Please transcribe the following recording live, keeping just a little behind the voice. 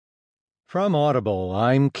From Audible,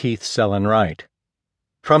 I'm Keith Sellen-Wright.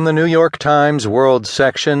 From the New York Times World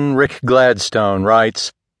section, Rick Gladstone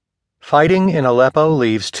writes, "Fighting in Aleppo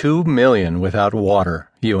leaves 2 million without water,"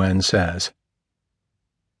 UN says.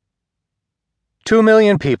 2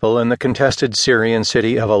 million people in the contested Syrian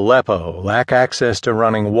city of Aleppo lack access to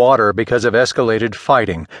running water because of escalated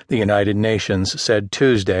fighting, the United Nations said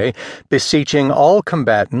Tuesday, beseeching all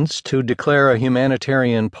combatants to declare a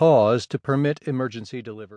humanitarian pause to permit emergency delivery.